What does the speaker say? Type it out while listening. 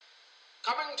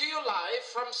Coming to you live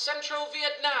from Central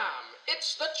Vietnam,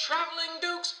 it's the Traveling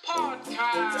Dukes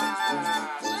Podcast!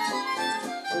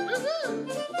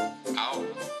 Ow.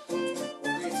 3,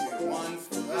 2, 1.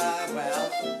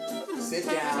 Well, sit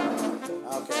down.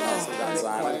 Okay, sit down,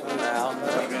 Simon. Well,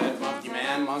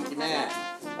 monkey man.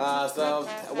 So,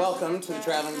 welcome to the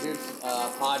Traveling Dukes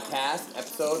Podcast,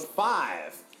 episode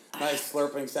 5. Nice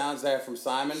slurping sounds there from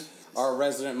Simon, our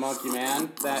resident monkey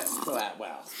man.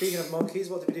 Well. Speaking of monkeys,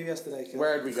 what did we do yesterday, Kurt?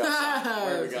 Where'd we go,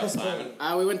 Simon?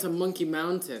 We went to Monkey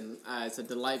Mountain. It's a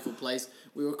delightful place.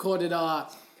 We recorded our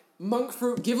monk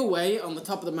fruit giveaway on the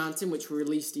top of the mountain, which we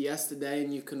released yesterday,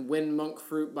 and you can win monk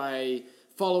fruit by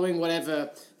following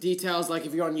whatever details. Like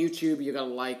if you're on YouTube, you gotta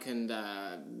like and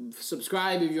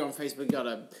subscribe. If you're on Facebook, you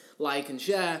gotta like and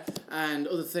share and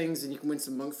other things, and you can win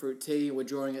some monk fruit tea. We're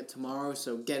drawing it tomorrow,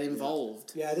 so get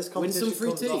involved. Yeah, this win competition some free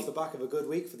comes tea. off the back of a good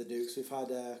week for the Dukes. We've had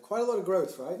quite a lot of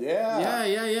growth, right?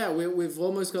 Yeah. We've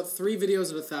almost got 3 videos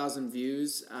at 1,000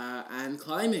 views and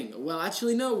climbing. Well,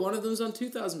 actually, no, one of them's on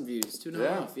 2,000 views,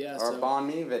 2.5. Yeah, our so Bon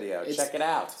Me video. Check it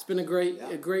out. it's been a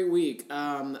great week.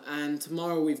 And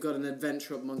tomorrow we've got an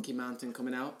adventure up Monkey Mountain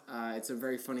coming out. It's a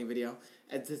very funny video.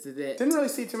 Didn't really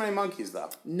see too many monkeys, though.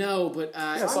 No, but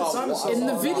Simon in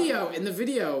the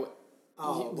video,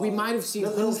 we might have seen a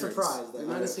little hundreds. surprise there. We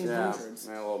might have seen hundreds.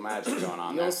 A little magic going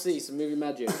on You'll there. see some movie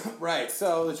magic. Right,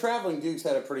 so the Traveling Dukes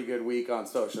had a pretty good week on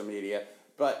social media,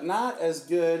 but not as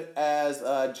good as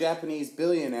Japanese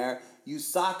billionaire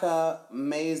Yusaka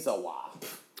Maezawa.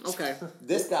 Okay.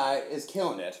 This guy is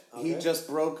killing it. He Okay. just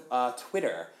broke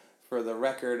Twitter for the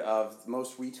record of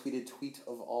most retweeted tweet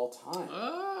of all time.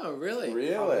 Oh, really? How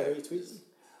Really? many retweets?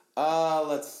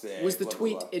 Let's see. Was the Blah, blah,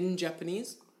 tweet blah. in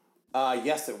Japanese?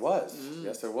 Yes, it was.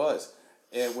 Yes, it was.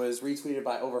 It was retweeted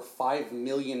by over 5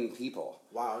 million people.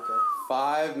 Wow, okay.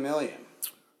 5 million.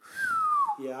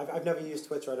 Yeah, I've never used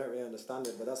Twitter. I don't really understand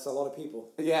it, but that's a lot of people.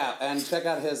 Yeah, and check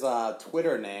out his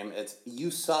Twitter name. It's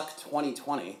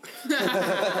YouSuck2020.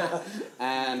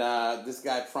 And this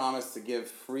guy promised to give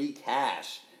free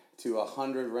cash to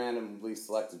 100 randomly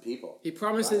selected people. He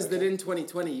promises that in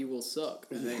 2020 you will suck.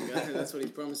 I think that's what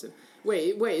he's promising.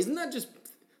 Wait, isn't that just...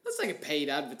 That's like a paid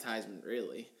advertisement,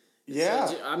 really. Yeah.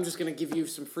 So I'm just going to give you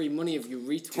some free money if you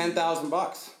retweet.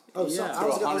 $10,000. Oh, so Yeah. I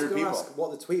was To 100 going to people. ask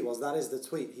what the tweet was. That is the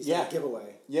tweet. He said Yeah. a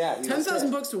giveaway. Yeah.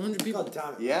 $10,000 to 100 people. God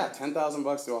damn it. Yeah,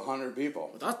 $10,000 to 100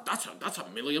 people. That's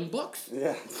 $1 million.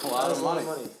 Yeah, it's a lot That's of a lot money.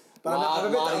 of money. But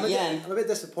I'm a bit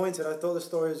disappointed. I thought the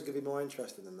story was going to be more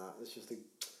interesting than that. It's just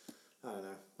I don't know.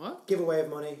 What? Giveaway of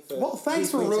money. For Well,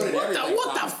 thanks for retweeting. ruining everything.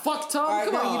 What the Tom. fuck, Tom? All right,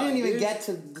 Come no, on, you didn't even dude. get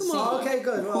to see on. Okay,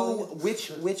 good. Well,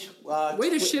 which Way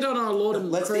to shit on our Lord and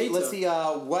Let's Creator. see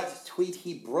what tweet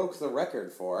he broke the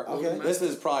record for. Okay. This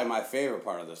is probably my favorite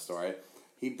part of the story.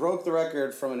 He broke the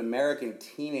record from an American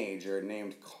teenager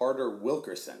named Carter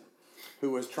Wilkerson,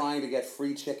 who was trying to get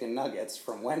free chicken nuggets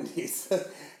from Wendy's.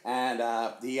 And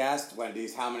he asked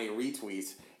Wendy's how many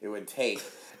retweets it would take.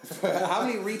 How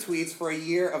many retweets for a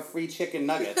year of free chicken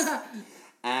nuggets?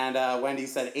 And Wendy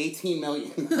said 18 million.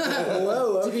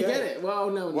 Whoa, okay. Did he get it? Well,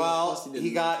 no. Well, of course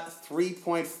he got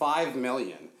 3.5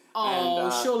 million. Oh,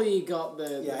 And, surely he got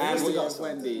the Yeah, he must have got of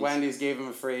something. Wendy's. Wendy's gave him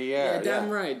a free year. Yeah, damn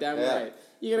right. Yeah.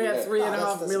 You're gonna Yeah. get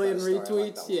 3.5 that's million the best story. I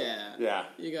like retweets. that one. Yeah. Yeah.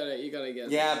 You gotta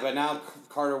get. Yeah, but now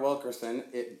Carter Wilkerson,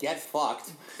 get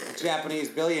fucked. Japanese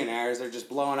billionaires are just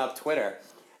blowing up Twitter.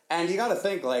 And you gotta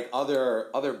think, like, other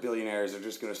billionaires are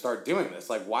just gonna start doing this.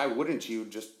 Like, why wouldn't you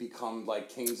just become, like,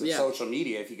 kings of Yeah. social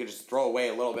media if you could just throw away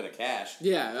a little bit of cash?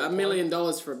 Yeah, $1 million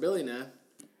for a billionaire.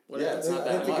 Whatever. Yeah, it's I not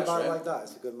didn't that think much, about it right? like that.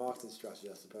 It's a good marketing strategy,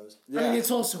 I suppose. Yeah. I mean, it's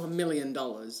also $1 million.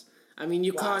 I mean,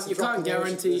 you Wow, it's can't a drop in the ocean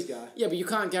for guarantee. this guy. Yeah, but you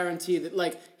can't guarantee that.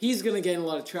 Like, he's gonna gain a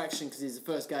lot of traction because he's the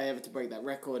first guy ever to break that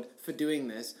record for doing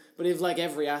this. But if like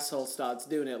every asshole starts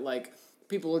doing it, like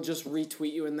people will just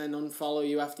retweet you and then unfollow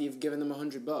you after you've given them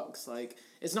 $100. Like,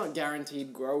 it's not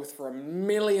guaranteed growth for $1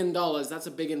 million. That's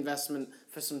a big investment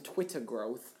for some Twitter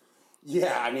growth.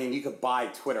 Yeah, I mean, you could buy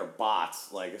Twitter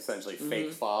bots, like, essentially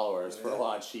fake followers for a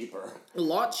lot cheaper. A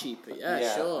lot cheaper.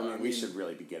 Yeah, sure. I mean, we should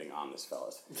really be getting on this,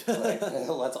 fellas. Like,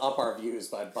 let's up our views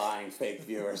by buying fake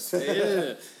viewers.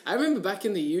 Yeah. I remember back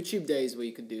in the YouTube days where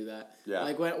you could do that. Yeah.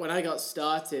 Like when I got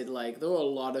started, like there were a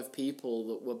lot of people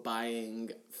that were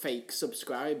buying fake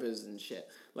subscribers and shit.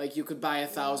 Like you could buy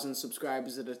 1,000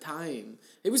 subscribers at a time.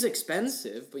 It was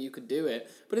expensive, but you could do it.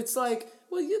 But it's like,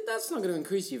 well, that's not going to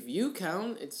increase your view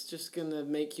count. It's just going to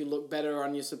make you look better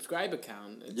on your subscriber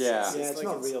count. Yeah. Yeah, like it's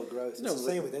not real growth. It's no, the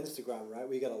same with Instagram, right?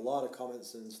 We get a lot of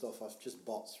comments and stuff off just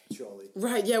bots, surely.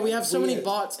 Right, yeah, we have so many Weird.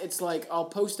 bots. It's like, I'll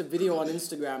post a video on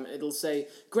Instagram, it'll say,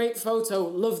 great photo,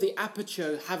 love the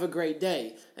aperture, have a great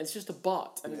day. And it's just a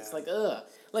bot. And it's Yeah. like, ugh.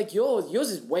 like yours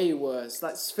is way worse.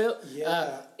 That's Phil.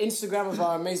 Yeah. Instagram of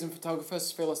our amazing photographer,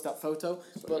 Sphilos.photo.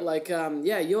 But like,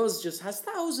 yours just has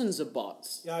thousands of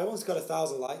bots. Yeah, I once got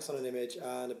 1,000 likes on an image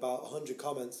and about 100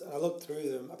 comments, and I looked through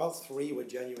them. About 3 were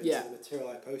genuine to the material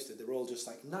I posted. They were all just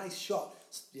like, nice shot,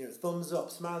 thumbs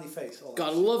up, smiley face. All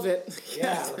Gotta love it.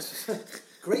 Yeah.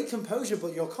 Great composure,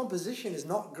 but your composition is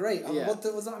not great. What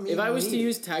does that mean? If I was to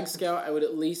use Tag Scout, I would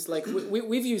at least like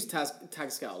we've used Tag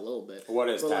Scout a little bit. What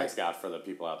is Tag Scout for the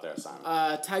people out there,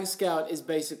 Simon? Tag Scout is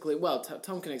basically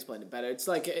Tom can explain it better. It's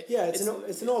like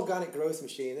it's an organic growth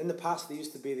machine. In the past, there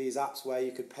used to be these apps where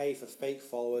you could pay for fake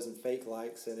followers and fake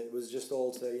likes, and it was just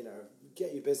all to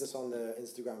get your business on the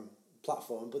Instagram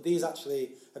platform. But these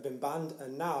actually have been banned,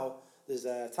 and now there's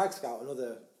Tag Scout and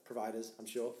other providers, I'm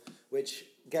sure, which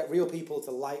get real people to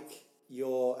like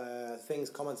your things,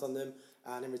 comment on them,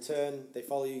 and in return they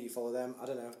follow you, you follow them. I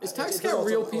don't know. Is Tag Scout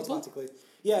real people?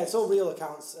 Yeah, it's all real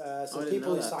accounts. So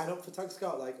people who that. sign up for Tag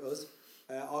Scout, like us,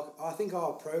 I think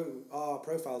our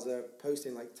profiles are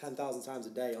posting like 10,000 times a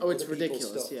day. On it's other people's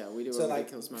ridiculous. stuff. Yeah, we do so a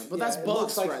ridiculous amount. But yeah, that's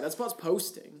bots, like, right? That's bots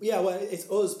posting. Yeah, well, it's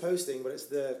us posting, but it's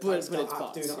the Tag Scout it's app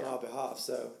bots, doing it on our behalf.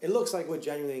 So it looks like we're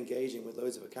genuinely engaging with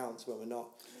loads of accounts when we're not.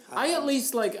 I at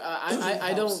least like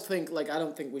I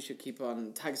don't think we should keep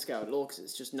on Tag Scout at all because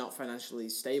it's just not financially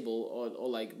stable or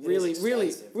like really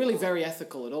very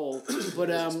ethical at all. But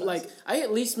like I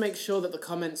at least make sure that the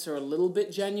comments are a little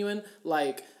bit genuine.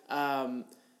 Like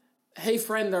hey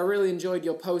friend, I really enjoyed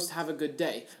your post. Have a good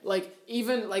day. Like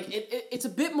even like it's a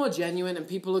bit more genuine, and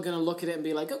people are gonna look at it and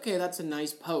be like, okay, that's a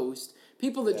nice post.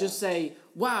 People that just say,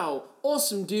 wow,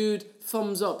 awesome dude,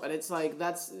 thumbs up. And it's like,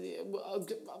 that's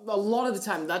a lot of the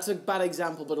time, that's a bad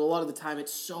example, but a lot of the time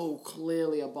it's so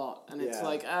clearly a bot. And it's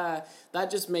like,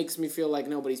 that just makes me feel like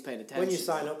nobody's paying attention. When you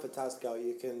sign up for Tag Scout,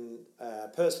 you can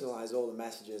personalize all the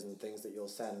messages and things that you'll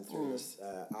send through this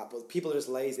app. But people are just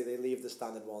lazy, they leave the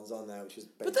standard ones on there, which is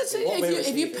basically But that's it.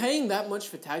 If you're paying that much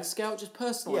for Tag Scout, just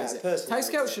personalize it. Personalize Tag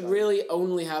Scout should really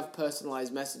only have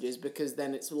personalized messages because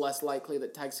then it's less likely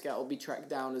that Tag Scout will be tracked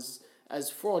down as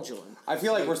fraudulent. I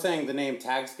feel like we're saying the name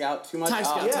Tag Scout too much. Tag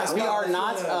Scout, Tag Scout. We are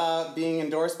not being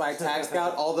endorsed by Tag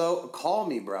Scout, although call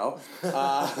me, bro.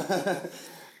 So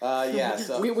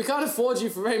we can't afford you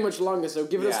for very much longer, so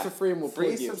give it us for free and we'll free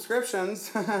plug you.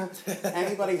 subscriptions.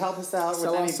 Anybody help us out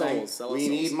Sell with our anything? souls. We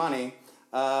need money.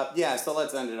 So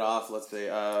let's end it off. Let's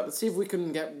see. Let's see if we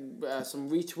can get some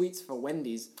retweets for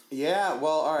Wendy's. Yeah,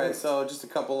 well, all right. So just a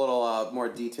couple little more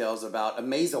details about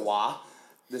Amazawa.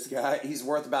 This guy, he's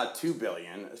worth about $2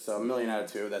 billion, so $1 million out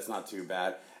of 2. That's not too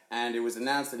bad. And it was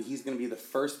announced that he's going to be the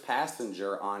first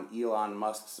passenger on Elon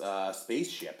Musk's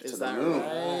spaceship to the moon.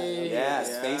 Right? Yeah,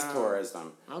 space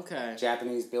tourism. Okay.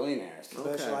 Japanese billionaires.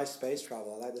 Commercialized space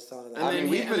travel. I like the sound of that. I mean,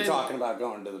 we've been talking about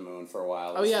going to the moon for a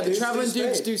while. Oh yeah, the Traveling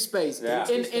Dukes do space. Yeah.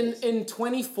 In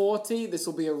 2040, this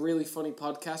will be a really funny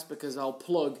podcast because I'll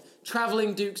plug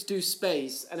Traveling Dukes do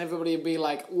space, and everybody will be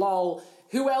like, "Lol."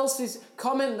 Who else is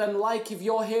comment and like if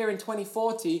you're here in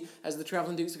 2040 as the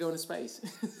Traveling Dukes are going to space?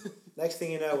 Next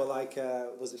thing you know, we're like,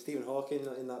 was it Stephen Hawking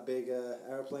in that big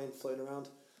aeroplane floating around,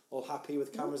 all happy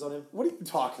with cameras on him? What are you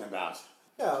talking about?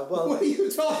 Yeah, well, what are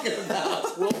you talking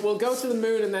about? we'll go to the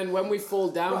moon, and then when we fall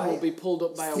down, we'll be pulled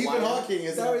up by a wire. Stephen Hawking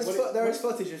is there is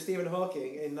footage of Stephen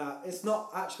Hawking in that. It's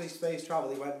not actually space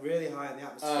travel. He went really high in the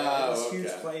atmosphere. This huge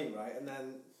plane, right? And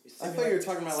then. I thought you were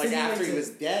talking about like after he was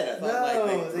dead. I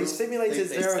thought they simulated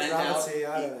zero gravity.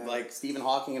 I don't know. Like Stephen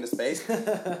Hawking into space.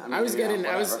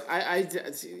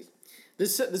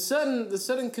 There's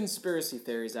certain conspiracy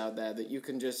theories out there that you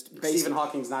can just basically... Stephen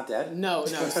Hawking's not dead? No,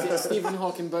 Stephen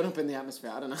Hawking burned up in the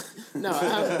atmosphere. I don't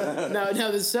know. No,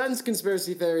 there's certain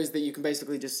conspiracy theories that you can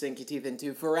basically just sink your teeth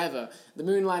into forever. The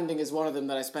moon landing is one of them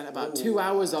that I spent about 2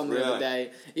 hours on the other day.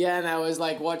 Yeah, and I was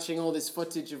like watching all this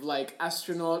footage of like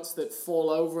astronauts that fall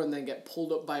over and then get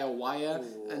pulled up by a wire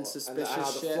and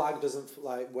suspicious shit. The flag doesn't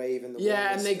like wave in the wind.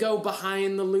 Yeah, and they go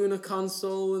behind the lunar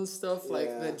console and stuff.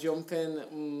 Like they're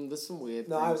jumping. There's some weird.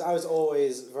 No, I was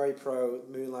always very pro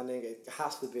moon landing. It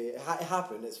has to be. It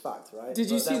happened. It's fact, right?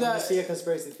 Did you see that? When you see a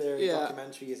conspiracy theory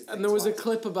documentary, and there was a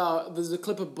clip of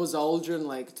Buzz Aldrin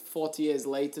like 40 years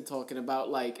later talking about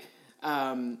like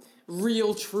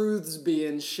real truths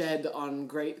being shed on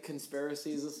great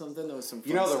conspiracies or something. There was some.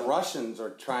 You know, the Russians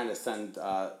are trying to send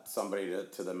somebody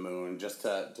to the moon just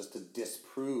to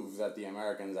disprove that the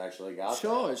Americans actually got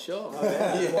there. Sure. Oh,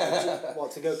 yeah.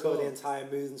 What, to go cover the entire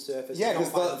moon surface? Yeah,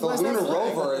 because the lunar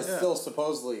rover is still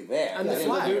supposedly there. And the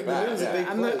flag,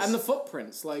 and the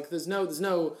footprints. Like there's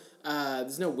no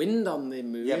wind on the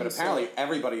moon. Yeah, but apparently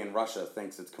everybody in Russia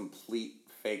thinks it's complete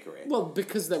fakery. Well,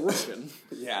 because they're Russian.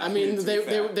 Yeah, I mean, to be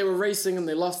fair. they were racing and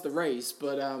they lost the race,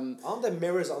 but Aren't there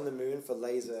mirrors on the moon for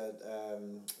laser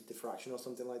diffraction or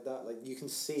something like that? Like you can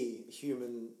see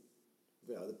human.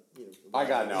 I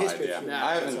got no history of idea. human-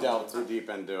 I haven't delved too deep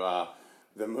into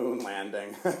the moon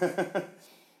landing.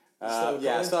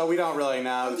 So we don't really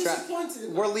know. I'm disappointed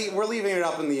in We're leaving it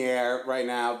up in the air right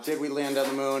now. Did we land on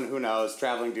the moon? Who knows?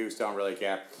 Traveling Dukes don't really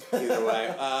care. Either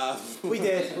way. We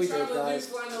did, Traveling guys.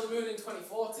 Dukes land on the moon in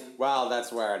 2040. Well,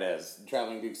 that's where it is.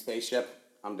 Traveling Duke spaceship.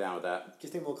 I'm down with that. Do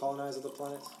you think we'll colonize other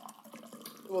planets?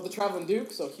 Well, the Traveling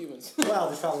Dukes or humans? Well,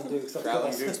 the Traveling Dukes, of Traveling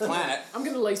course. Duke's planet. I'm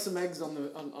gonna lay some eggs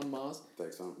on Mars.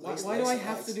 Think so. Why do I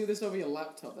have to do this over your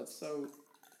laptop? That's so. You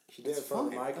should do it from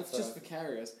the fine. microphone. That's just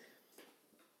vicarious.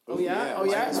 Ooh, Oh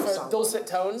yeah. It's for sound dulcet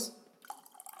tones.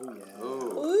 Oh, yeah.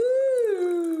 Ooh.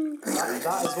 Ooh.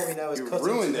 That is what we know as You cutting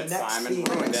ruined to it, the next Simon. scene,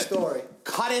 Ruined next it. story.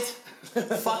 Cut it.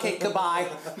 Fuck it. Goodbye.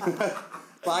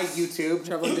 Bye, YouTube.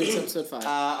 Traveling Dukes episode 5.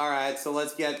 All right, so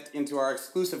let's get into our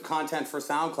exclusive content for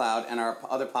SoundCloud and our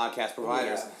other podcast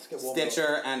providers. Let's get warmed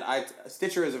Stitcher and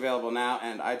Stitcher is available now,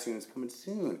 and iTunes coming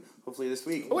soon. Hopefully this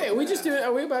week. Oh, wait, are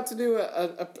we about to do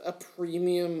a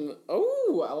premium?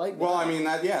 Oh, I like that. Well, I mean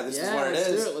this is what it let's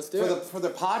is. do it, let's do it. For the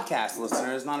podcast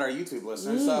listeners, not our YouTube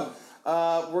listeners. So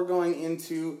we're going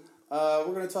to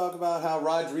talk about how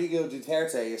Rodrigo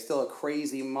Duterte is still a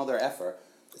crazy mother effer.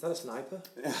 Is that a sniper?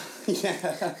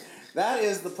 Yeah, that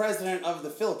is the president of the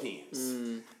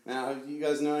Philippines. Now, do you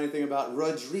guys know anything about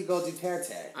Rodrigo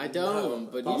Duterte? I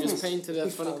don't, but you just painted a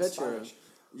funny picture.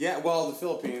 Yeah, well, the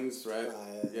Philippines, right?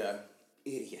 Yeah.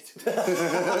 Idiot.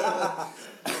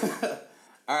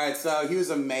 All right, so he was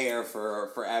a mayor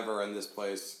for forever in this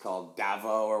place called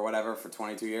Davao or whatever for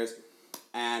 22 years.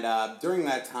 And during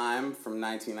that time, from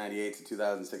 1998 to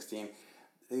 2016,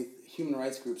 the human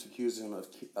rights groups accused him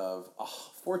of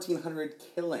 1,400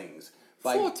 killings.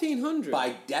 1,400?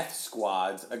 By death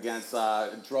squads against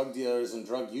drug dealers and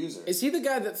drug users. Is he the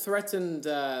guy that threatened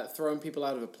throwing people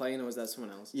out of a plane, or was that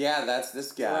someone else? Yeah, that's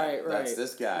this guy. Right. That's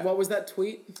this guy. What was that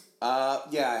tweet?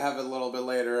 Yeah, I have it a little bit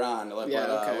later on. Let's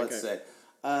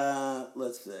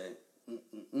see.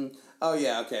 Oh,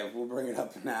 yeah, okay, we'll bring it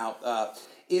up now.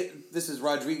 This is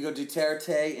Rodrigo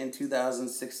Duterte in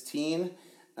 2016.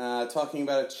 Talking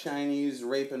about a Chinese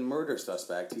rape and murder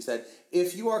suspect. He said,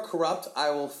 "If you are corrupt,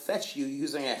 I will fetch you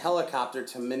using a helicopter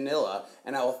to Manila,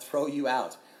 and I will throw you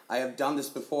out. I have done this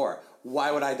before.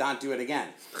 Why would I not do it again?"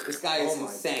 This guy is Oh my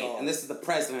insane, God. and this is the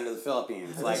president of the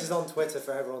Philippines. And Like, this is on Twitter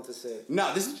for everyone to see.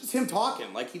 no, this is just him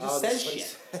talking. Like, he just this says is what he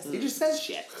shit. says. He just says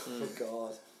shit. Oh,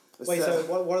 God. Wait, so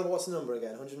what's the number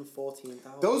again?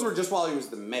 114,000? Those were just while he was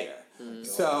the mayor.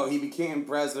 So he became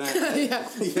president.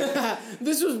 Yeah.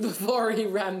 This was before he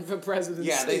ran for presidency.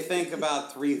 Yeah, they think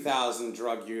about 3,000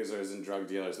 drug users and drug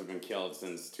dealers have been killed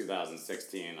since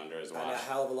 2016 under his And a watch.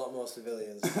 hell of a lot more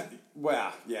civilians.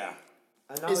 Well, yeah.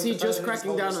 And now Is he the just president's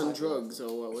cracking down on motorcycle. drugs,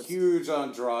 or what? Huge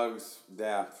on drugs.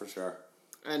 Yeah, for sure.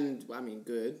 And, I mean,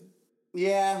 good.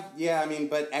 Yeah, I mean,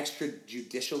 but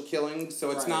extrajudicial killings,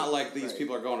 so it's Right, not like these right.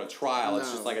 people are going to trial, it's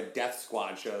No. just like a death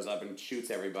squad shows up and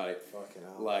shoots everybody. Fucking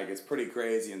hell. Like, it's pretty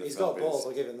crazy in the He's got Philippines. balls,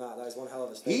 I'll give him that. That is one hell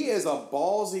of a statement. He is a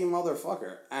ballsy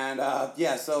motherfucker. And,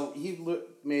 so he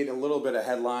made a little bit of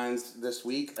headlines this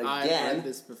week. Again. I've read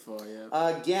this before,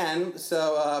 yeah. Again,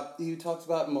 he talked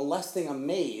about molesting a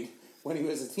maid when he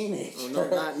was a teenager.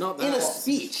 Oh, not that. In a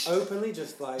speech. Openly,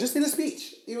 just like... Just in a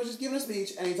speech. He was just giving a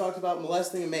speech, and he talked about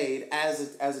molesting a maid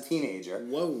as a teenager.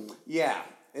 Whoa. Yeah.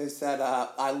 It said,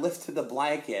 I lifted the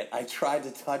blanket. I tried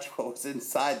to touch what was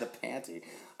inside the panty.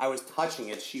 I was touching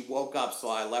it. She woke up, so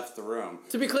I left the room.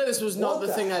 To be clear, this was not What the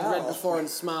the thing I'd read hell? before and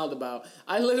smiled about.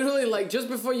 I literally, just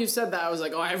before you said that, I was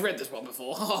like, oh, I've read this one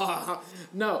before.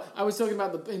 No, I was talking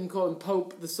about him calling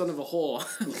Pope the son of a whore.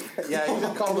 Yeah, he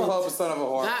did call the Pope a son of a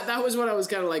whore. That was what I was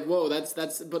kind of like, whoa, that's,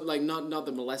 but not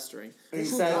the molestering. He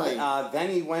said then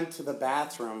he went to the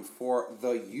bathroom for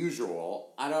the usual.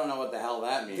 I don't know what the hell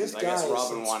that means. This I guess guy is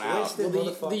rubbing one out.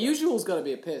 twisted. The usual's got to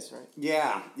be a piss, right?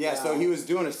 Yeah. So he was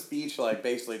doing a speech,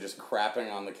 basically just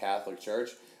crapping on the Catholic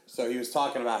Church. So he was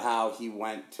talking about how he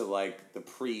went to, the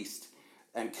priest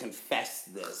and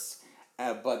confessed this.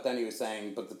 But then he was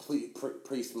saying, but the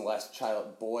priest molests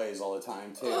boys all the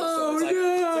time, too. Oh, so it's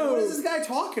no. what is this guy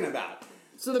talking about?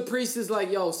 So the priest is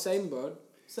like, yo, same bro.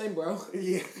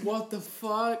 Yeah. What the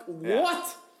fuck? Yeah.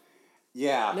 What?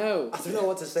 Yeah. No. I don't know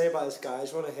what to say about this guy. I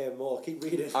just want to hear more. Keep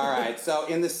reading. All right. So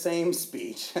in the same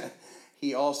speech,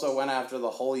 he also went after the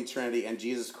Holy Trinity and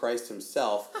Jesus Christ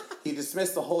himself. He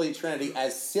dismissed the Holy Trinity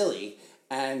as silly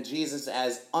and Jesus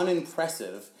as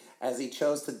unimpressive as he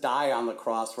chose to die on the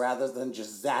cross rather than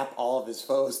just zap all of his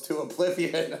foes to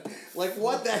oblivion. Like,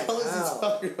 what the hell is he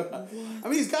talking about? I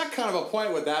mean, he's got kind of a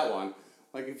point with that one.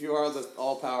 Like, if you are the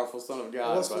all-powerful Son of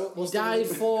God. He died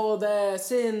for their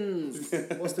sins.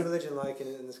 What's the religion like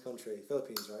in this country?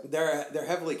 Philippines, right? They're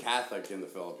heavily Catholic in the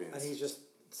Philippines. And he just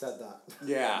said that.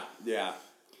 Yeah, yeah.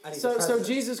 And he's So president.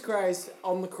 Jesus Christ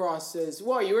on the cross says,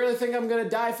 "What, you really think I'm going to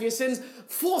die for your sins?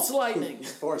 Force lightning!"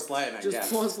 Force lightning, Just yeah.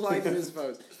 force lightning his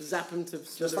foes. Zap him to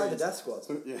Just like the death squad.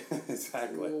 Yeah,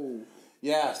 exactly. Ooh.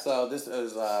 Yeah, so this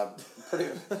is pretty.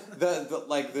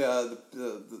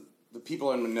 The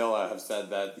people in Manila have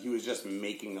said that he was just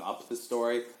making up the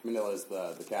story. Manila is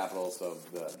the capital, so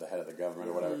the head of the government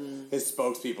or whatever. His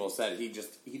spokespeople said he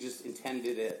just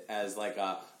intended it as like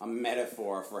a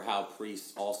metaphor for how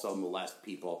priests also molest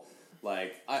people.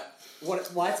 Like,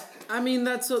 what? I mean,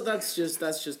 that's just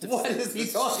What is he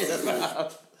talking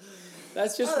about?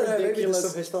 That's just I don't know, maybe there's ridiculous.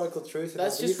 some historical truth.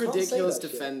 That's in that, just but you can't say ridiculous that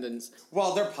shit. defendants.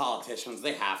 Well, they're politicians.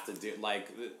 They have to do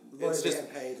Lawyers it's just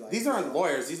getting paid, like, these aren't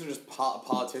lawyers. These are just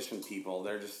politician people.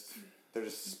 They're just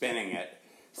spinning it,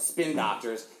 spin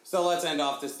doctors. So let's end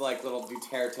off this like little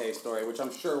Duterte story, which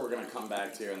I'm sure we're gonna come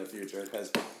back to in the future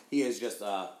because he is just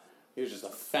a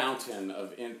fountain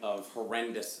of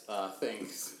horrendous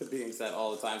things being said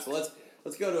all the time. So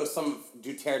let's go to some of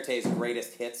Duterte's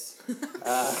greatest hits.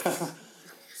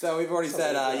 So we've already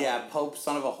said, Pope,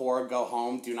 son of a whore, go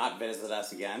home. Do not visit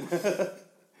us again.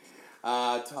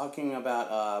 Talking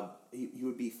about he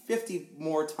would be 50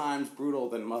 more times brutal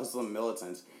than Muslim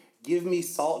militants. Give me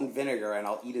salt and vinegar and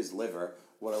I'll eat his liver.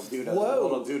 What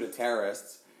it'll do to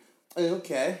terrorists.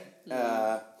 Okay.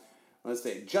 Let's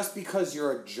see. Just because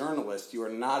you're a journalist, you are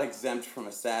not exempt from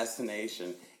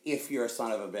assassination if you're a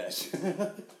son of a bitch.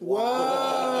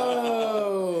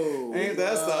 Whoa! Ain't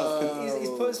that stuff? He's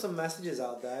putting some messages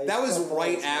out there. That was He's got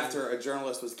right balls, after man. a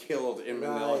journalist was killed in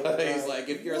Manila. Right. He's like,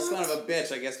 if you're a son of a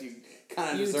bitch, I guess you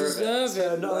kind of You deserve it.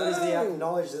 So not only does he Whoa.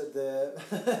 acknowledge that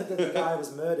that the guy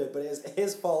was murdered, but it's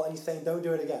his fault, and he's saying, "Don't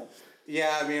do it again."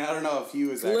 Yeah, I mean, I don't know if he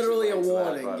was Literally a actually right to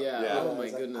warning, that, but yeah. Oh my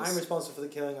He's like, goodness. I'm responsible for the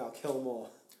killing. I'll kill more.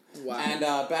 Wow. And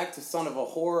back to son of a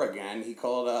whore again. He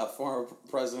called former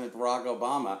President Barack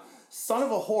Obama, son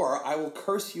of a whore, I will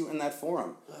curse you in that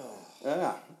forum.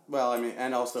 Yeah. Well, I mean,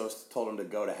 and also told him to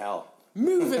go to hell.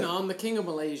 Moving on, the King of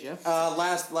Malaysia.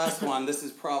 Last one. This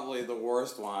is probably the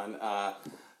worst one.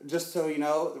 Just so you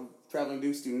know, the Traveling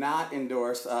Dukes do not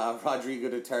endorse Rodrigo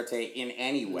Duterte in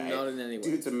any way. Not in any way.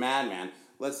 Dude's a madman.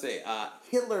 Let's see.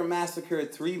 Hitler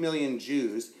massacred 3 million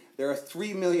Jews. There are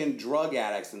 3 million drug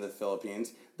addicts in the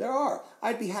Philippines. There are.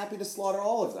 I'd be happy to slaughter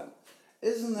all of them.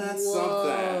 Isn't that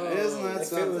something? Isn't that If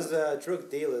something? it was drug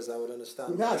dealers, I would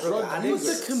understand. Yeah, drug addicts.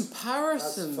 What's the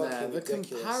comparison That's there? fucking The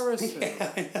ridiculous. comparison.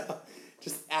 I know.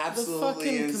 Just The absolutely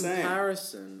fucking insane.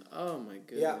 comparison. Oh my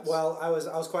goodness. Yeah, well, I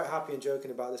was quite happy and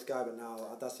joking about this guy, but now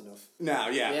that's enough. No,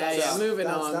 yeah. Yeah, So, moving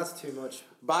on. That's too much.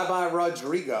 bye-bye,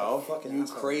 Rodrigo. Fucking You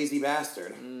asshole. crazy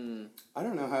bastard. I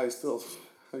don't know how he's still...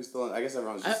 I guess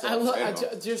everyone's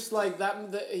just just like that.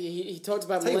 He talked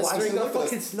about Tell you what, he's molesting. a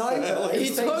fucking sniper. He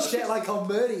He's saying talked- shit like I'll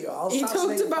murder you. I'll He assassinate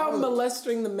talked your about family.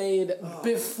 molesting the maid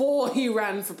before he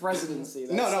ran for presidency.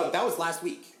 No, that was last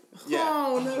week. Yeah.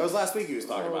 Oh, no. That was last week he was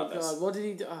talking Oh about this. god, what did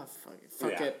he do? Oh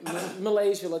fuck Yeah. it.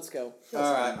 Malaysia, let's go. All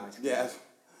right. nice. Yeah.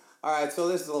 All right, so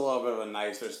this is a little bit of a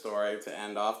nicer story to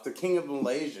end off. The King of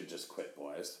Malaysia just quit,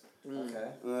 boys. Okay.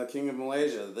 The King of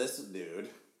Malaysia, this dude,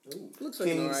 Looks like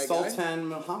an King alright guy. Sultan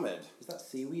Muhammad. Is that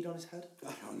seaweed on his head?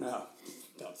 I don't know.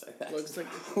 Don't say that. Looks like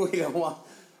We don't want...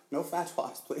 No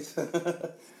fatwas, please.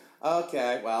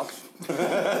 Okay, well...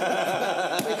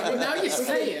 now you're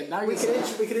saying. Now We you're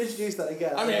could, we could introduce that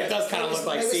again. I mean, it does kind of look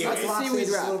like Maybe it's seaweed. glasses, Seaweed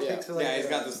wrap, little yeah. pixelated, Yeah, he's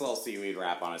got this little seaweed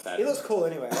wrap on his head. He looks cool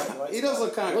anyway. I like He does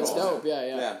look kind of Looks cool. dope,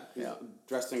 yeah. He's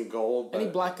dressed in gold. Any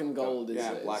but- black and gold is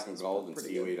black and gold and pretty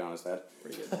seaweed on his head.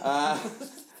 Pretty good.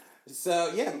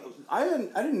 So yeah, I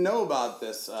didn't know about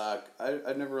this.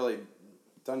 I'd never really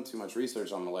done too much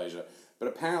research on Malaysia, but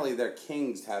apparently their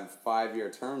kings have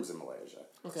 5-year terms in Malaysia.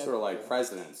 Okay. Sort of like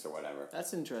presidents or whatever.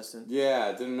 That's interesting.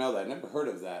 Yeah, I didn't know that. Never heard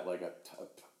of that. Like a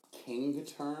king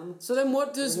term. So then,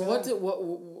 what's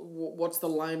the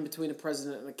line between a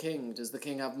president and a king? Does the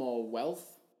king have more wealth?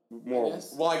 More.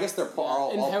 guess. Well, I guess they're all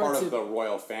part of Inherited. the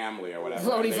royal family or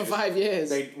whatever. Only They for just- 5 years.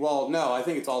 No, I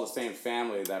think it's all the same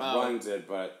family that Oh. runs it,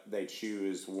 but they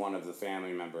choose one of the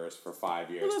family members for 5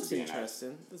 years Well, that's to be in it.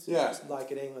 interesting. That's Yeah. interesting.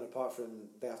 Like in England, apart from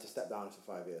they have to step down for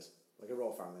 5 years, like a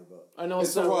royal family. But And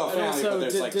It's a also, royal family, but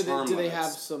there's, like, do term they limits.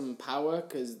 have some power?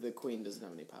 Because the queen doesn't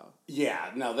have any power.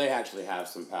 Yeah, no, they actually have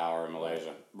some power in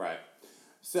Malaysia. Right.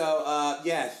 So,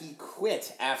 he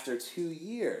quit after 2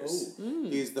 years.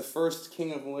 He's the first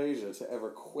king of Malaysia to ever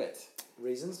quit.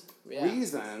 Reasons? Yeah.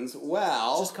 Reasons?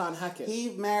 Well, Just can't hack it. He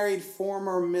married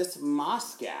former Miss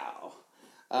Moscow,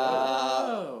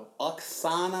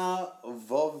 Oksana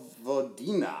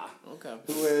Vovodina, Okay.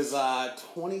 who is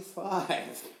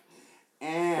 25.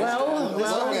 And Well,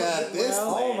 look at this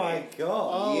Oh lady. my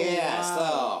god.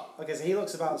 Yeah, Okay, so he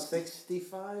looks about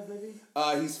 65, maybe?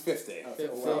 so he's 50. 50.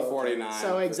 49.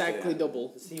 So exactly 50. double.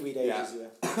 The seaweed ages you.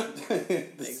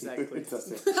 Exactly.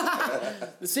 Exactly.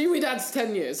 The seaweed adds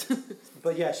 10 years.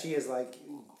 But yeah, she is like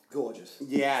gorgeous.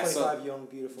 Yeah, so 25, young,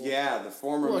 beautiful. yeah, the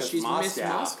former Well, Miss she's Moscow.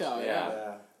 Miss Moscow, yeah.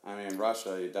 Yeah. I mean,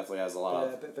 Russia definitely has a lot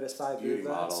of Bit of side beauty boob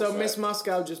there. models. So right? Miss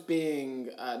Moscow just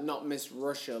being not Miss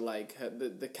Russia, like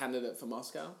the candidate for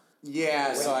Moscow.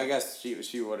 Yeah, so I guess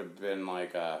she would have been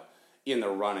like in the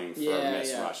running for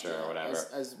Miss Russia or whatever.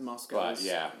 As Moscow's. But,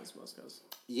 yeah. As Moscow's.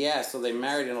 Yeah, so they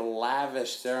married in a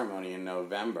lavish ceremony in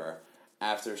November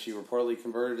after she reportedly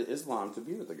converted to Islam to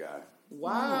be with the guy.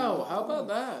 Wow, how about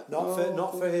that?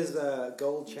 Not for his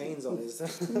gold chains on his.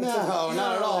 No,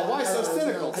 not at all. Why so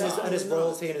cynical, and his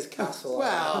royalty and his castle.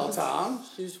 Well, Tom.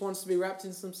 She just wants to be wrapped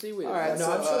in some seaweed. All right, No,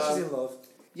 so, I'm sure she's in love.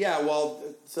 Yeah, well,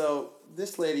 so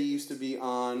this lady used to be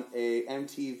on a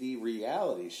MTV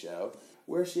reality show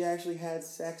where she actually had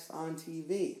sex on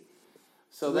TV.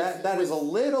 So that is a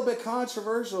little bit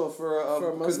controversial for a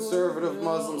Muslim? conservative Yeah,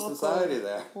 Muslim okay. society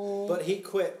there. But he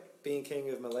quit being king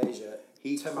of Malaysia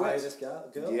He to quit. marry this girl.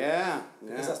 Yeah.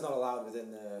 Because that's not allowed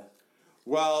within the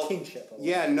Well, kingship.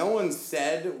 yeah, no one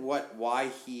said why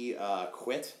he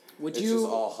quit. Would it's you- just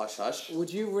all hush hush.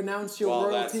 Would you renounce your Well,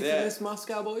 royalty for that's it. Miss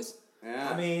Moscow, boys? Yeah.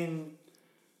 I mean,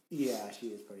 yeah, she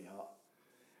is pretty hot.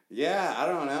 Yeah, I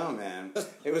don't know, man.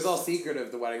 It was all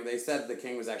secretive, the wedding. They said the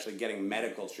king was actually getting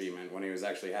medical treatment when he was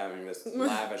actually having this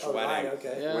lavish Oh, wedding right,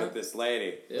 okay. Yeah. with this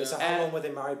lady. Yeah. So how long were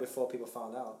they married before people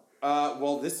found out?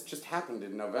 Well, this just happened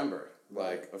in November,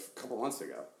 like a couple months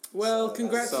ago. Well, So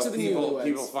congrats So to the people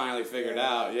newlyweds. finally figured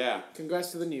Yeah. out, yeah.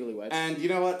 Congrats to the newlyweds. And you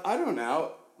know what? I don't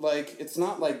know. Like, it's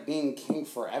not like being king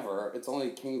forever. It's only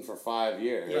king for 5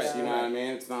 years. Yeah. You know what I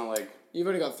mean? It's not like... You've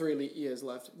only got 3 years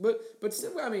left, but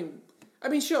still, I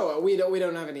mean, sure, we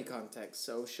don't have any context,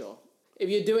 so sure. If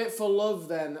you do it for love,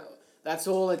 then that's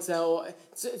all it's all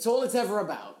it's ever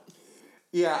about.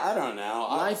 Yeah, I don't know.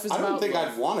 Life is I don't about think love.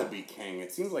 I'd want to be king.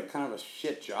 It seems like kind of a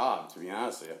shit job, to be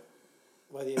honest with you.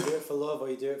 Whether you do it for love or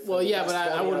you do it for Well, the yeah, best but I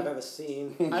body wouldn't- I've ever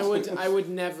seen. I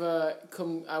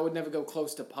would never go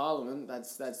close to Parliament.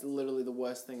 That's literally the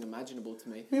worst thing imaginable to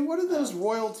me. I mean, what do those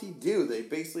royalty do? They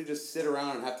basically just sit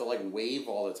around and have to, like, wave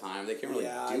all the time. They can't really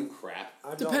Yeah, do crap.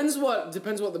 I'm not-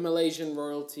 Depends what the Malaysian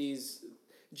royalties'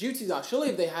 duties are. Surely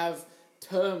if they have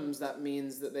terms, that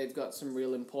means that they've got some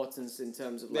real importance in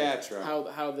terms of like Yeah, true.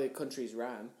 how the country's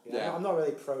ran. Yeah. I'm not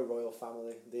really pro royal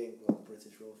family, the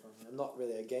British royal family. I'm not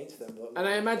really against them, but And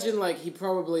I imagine like he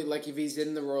probably like if he's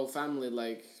in the royal family,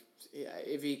 like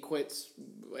if he quits,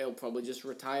 he'll probably just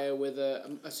retire with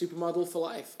a supermodel for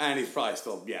life. And he's probably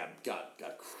still, got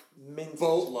minted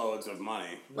boatloads of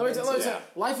money. Let me tell you, Yeah.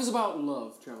 life is about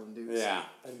love, Traveling Dukes. Yeah.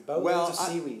 and boatloads Well, of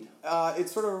seaweed. It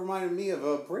sort of reminded me of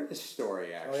a British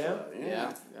story, actually.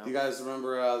 yeah? Yeah. You guys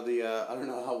remember I don't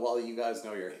know how well you guys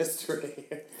know your history.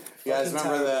 You guys Fucking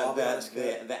remember terrible, I'll be honest,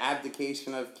 the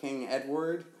abdication of King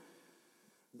Edward?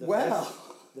 The Well,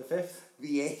 fifth? The fifth?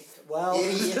 the 8th. Well,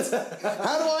 Idiot.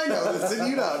 How do I know this and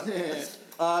you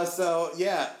don't? So,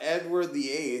 yeah, Edward the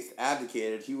 8th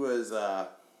abdicated. He was,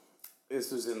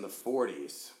 this was in the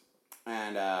 40s.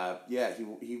 And,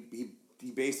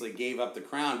 he basically gave up the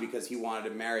crown because he wanted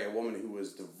to marry a woman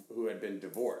who had been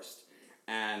divorced.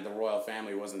 And the royal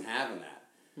family wasn't having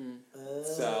that.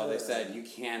 So they said, you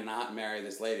cannot marry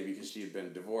this lady because she had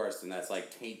been divorced, and that's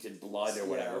like tainted blood or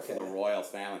whatever for okay. the royal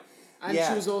family. And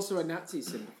she was also a Nazi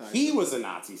sympathizer. He was a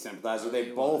Nazi sympathizer. They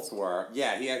both were.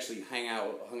 Yeah, he actually hung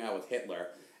out with Hitler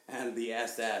and the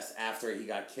SS after he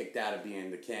got kicked out of being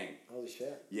the king. holy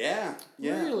shit. Yeah,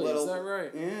 yeah. Really? Is that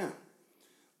right? Yeah.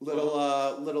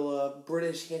 Little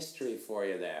British history for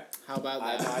you there. How about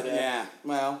that? Yeah.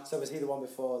 Well, So was he the one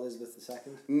before Elizabeth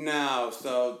II? no.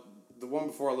 So the one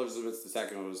before Elizabeth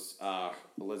II was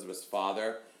Elizabeth's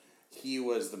father. He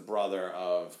was the brother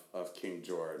of King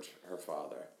George, her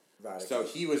father. Right. So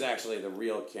he was actually the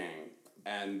real king,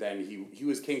 and then he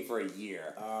was king for a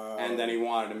year, and then he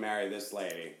wanted to marry this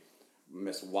lady,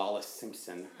 Miss Wallace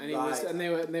Simpson. And he was, Right. and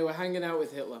they were hanging out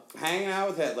with Hitler. Hanging out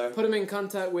with Hitler. Put him in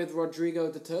contact with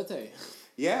Rodrigo Duterte.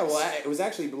 Yeah, well, it was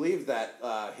actually believed that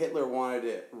Hitler wanted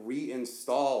to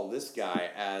reinstall this guy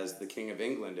as the King of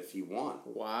England if he won.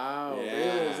 Wow. Yeah,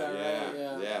 Really? Is that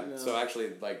yeah, right? yeah. So actually,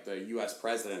 like the U.S.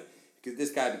 president because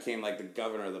this guy became like the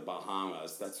governor of the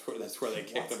Bahamas. That's where they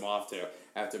kicked him off to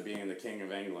after being the King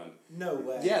of England. No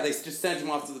way. Yeah, they just sent him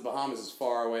off to the Bahamas as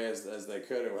far away as they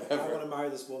could or whatever. I want to marry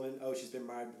this woman. Oh, she's been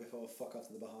married before. Fuck off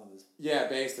to the Bahamas. Yeah,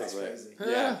 basically. That's crazy.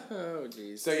 Yeah. Oh,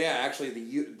 jeez. So yeah, actually,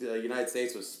 the United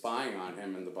States was spying on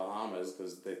him in the Bahamas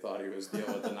because they thought he was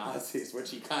dealing with the Nazis, which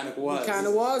he kind of was. He kind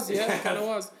of was, yeah, kind of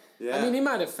was. Yeah. I mean, he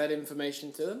might have fed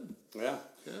information to them. Yeah.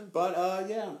 But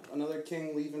another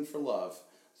king leaving for love.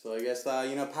 So I guess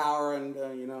power and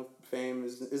fame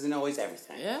isn't always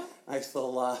everything. Yeah. Nice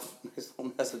little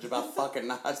message about fucking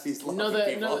Nazis loving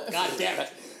people. God damn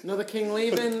it. Another king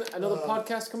leaving. Another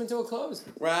podcast coming to a close.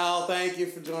 Well, thank you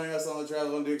for joining us on the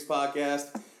Traveling Dukes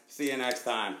podcast. See you next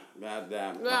time. God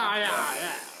damn.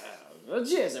 Yeah. Well,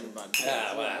 cheers, everybody.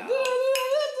 Yeah, well.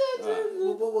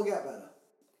 We'll get better.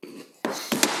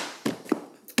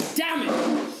 Damn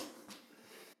it!